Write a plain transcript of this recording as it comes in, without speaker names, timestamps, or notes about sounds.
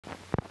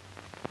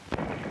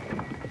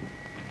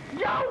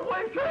要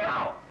为学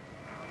校，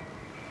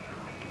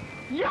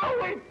要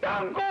为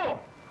党国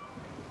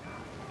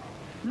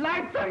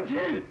来争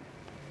取，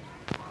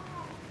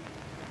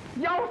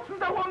要使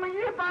得我们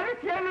一般的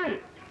天日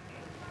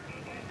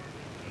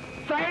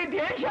在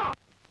天下。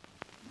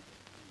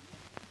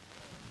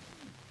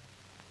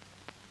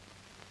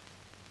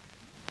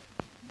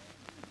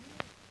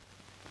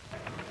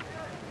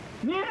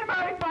你们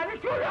一般的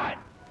学员，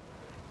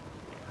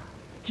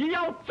既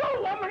要走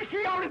我们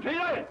学校的责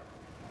任，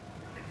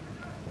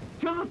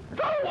就是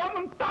走我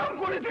们党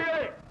国的责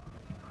任。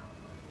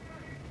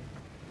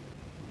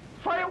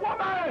所以我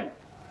们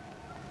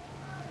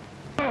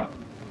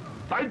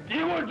在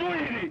帝国主义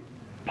的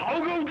炮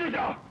口之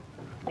下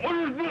过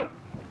日子，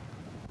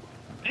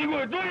帝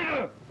国主义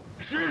的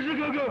时时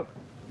刻刻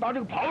拿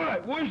这个炮来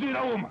威胁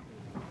到我们。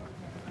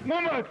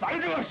我们在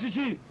这个时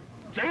期，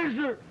正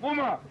是我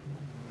们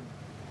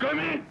革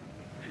命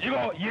一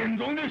个严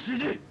重的时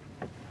期。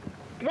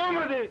我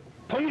们的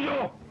同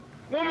学，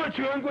我们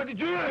全国的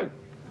军人，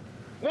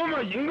我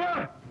们应该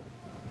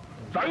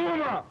在我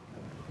们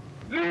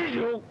领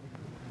袖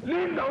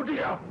领导之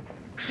下，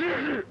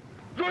时时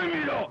准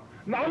备着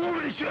拿我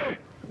们的血、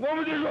我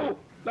们的肉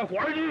来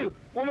换取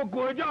我们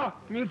国家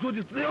民族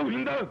的自由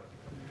平等，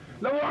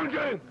来完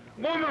成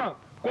我们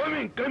国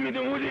民革命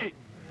的目的。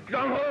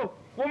然后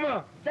我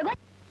们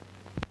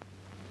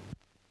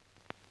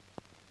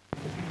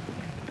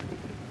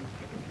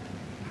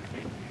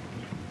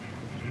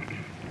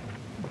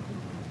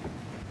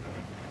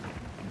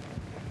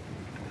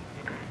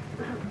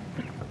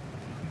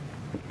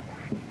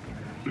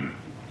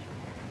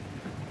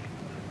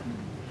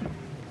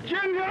今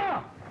天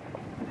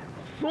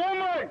是我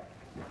们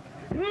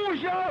母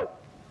校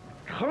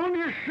成立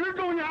10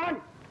周年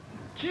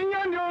纪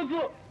念的日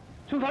子，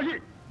请插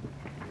旗。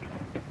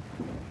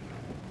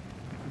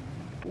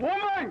我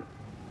们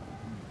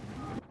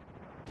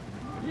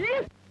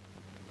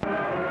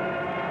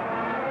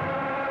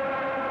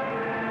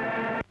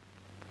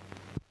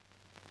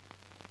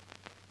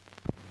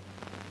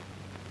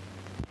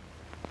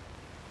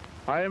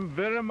I am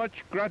very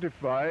much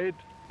gratified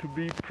to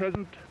be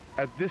present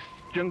at this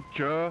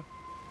juncture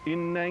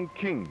in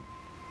Nanking,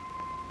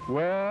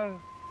 where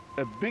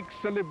a big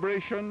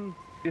celebration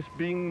is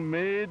being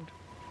made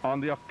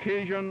on the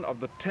occasion of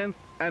the 10th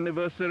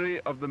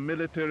anniversary of the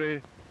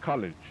military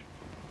college.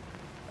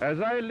 As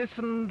I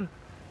listened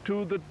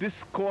to the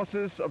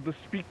discourses of the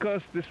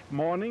speakers this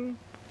morning,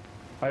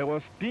 I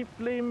was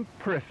deeply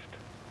impressed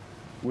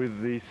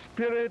with the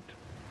spirit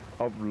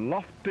of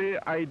lofty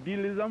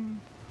idealism,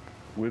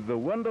 with the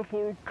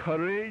wonderful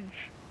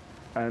courage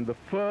and the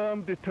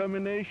firm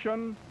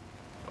determination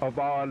of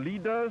our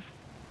leaders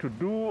to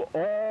do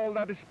all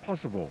that is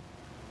possible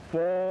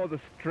for the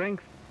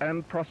strength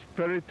and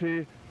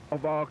prosperity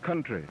of our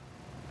country.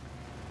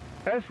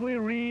 As we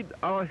read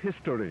our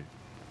history,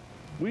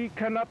 we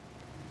cannot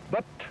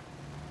but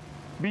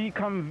be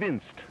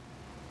convinced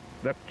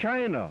that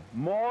China,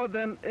 more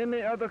than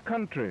any other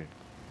country,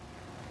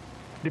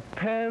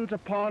 depends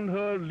upon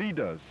her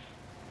leaders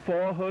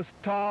for her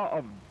star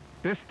of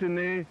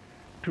destiny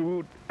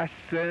to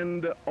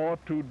ascend or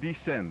to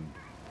descend.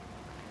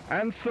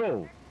 And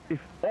so, if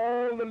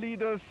all the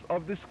leaders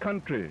of this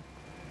country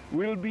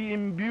will be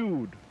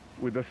imbued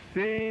with the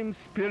same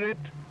spirit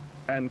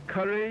and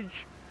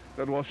courage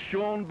that was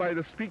shown by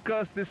the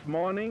speakers this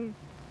morning,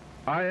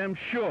 I am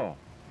sure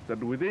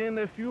that within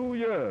a few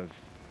years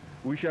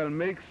we shall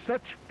make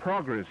such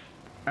progress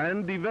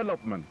and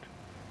development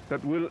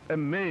that will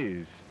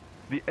amaze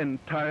the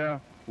entire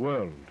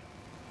world.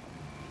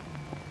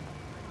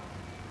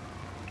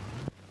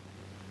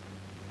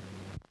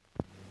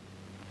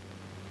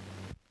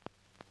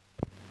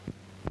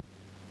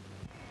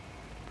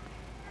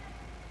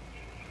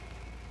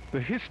 The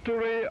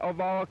history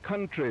of our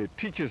country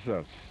teaches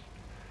us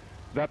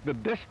that the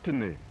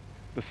destiny,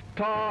 the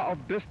star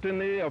of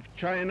destiny of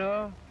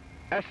China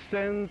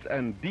ascends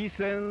and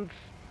descends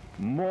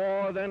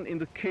more than in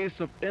the case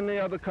of any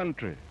other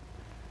country,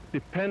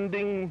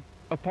 depending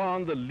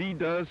upon the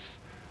leaders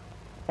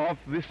of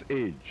this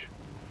age.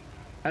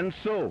 And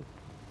so,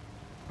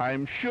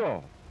 I'm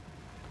sure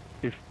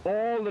if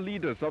all the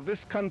leaders of this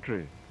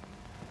country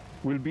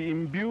will be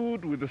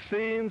imbued with the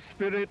same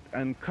spirit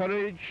and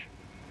courage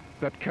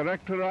that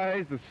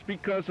characterize the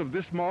speakers of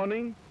this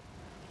morning,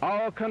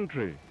 our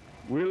country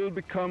will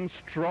become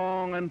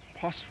strong and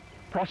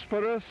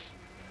prosperous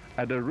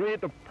at a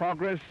rate of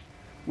progress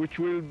which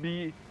will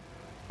be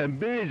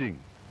amazing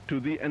to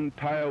the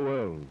entire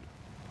world.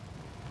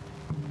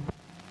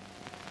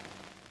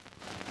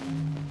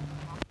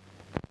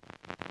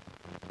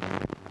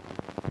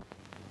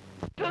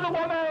 这是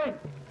我们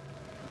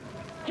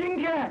今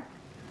天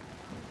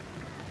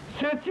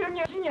是纪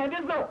念的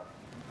时候，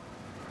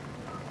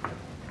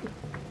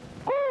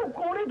各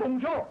国的同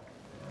学、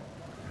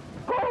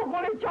各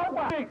国的教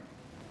官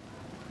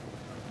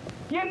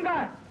应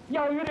该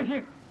要有的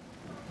心。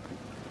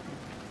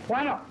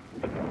完了。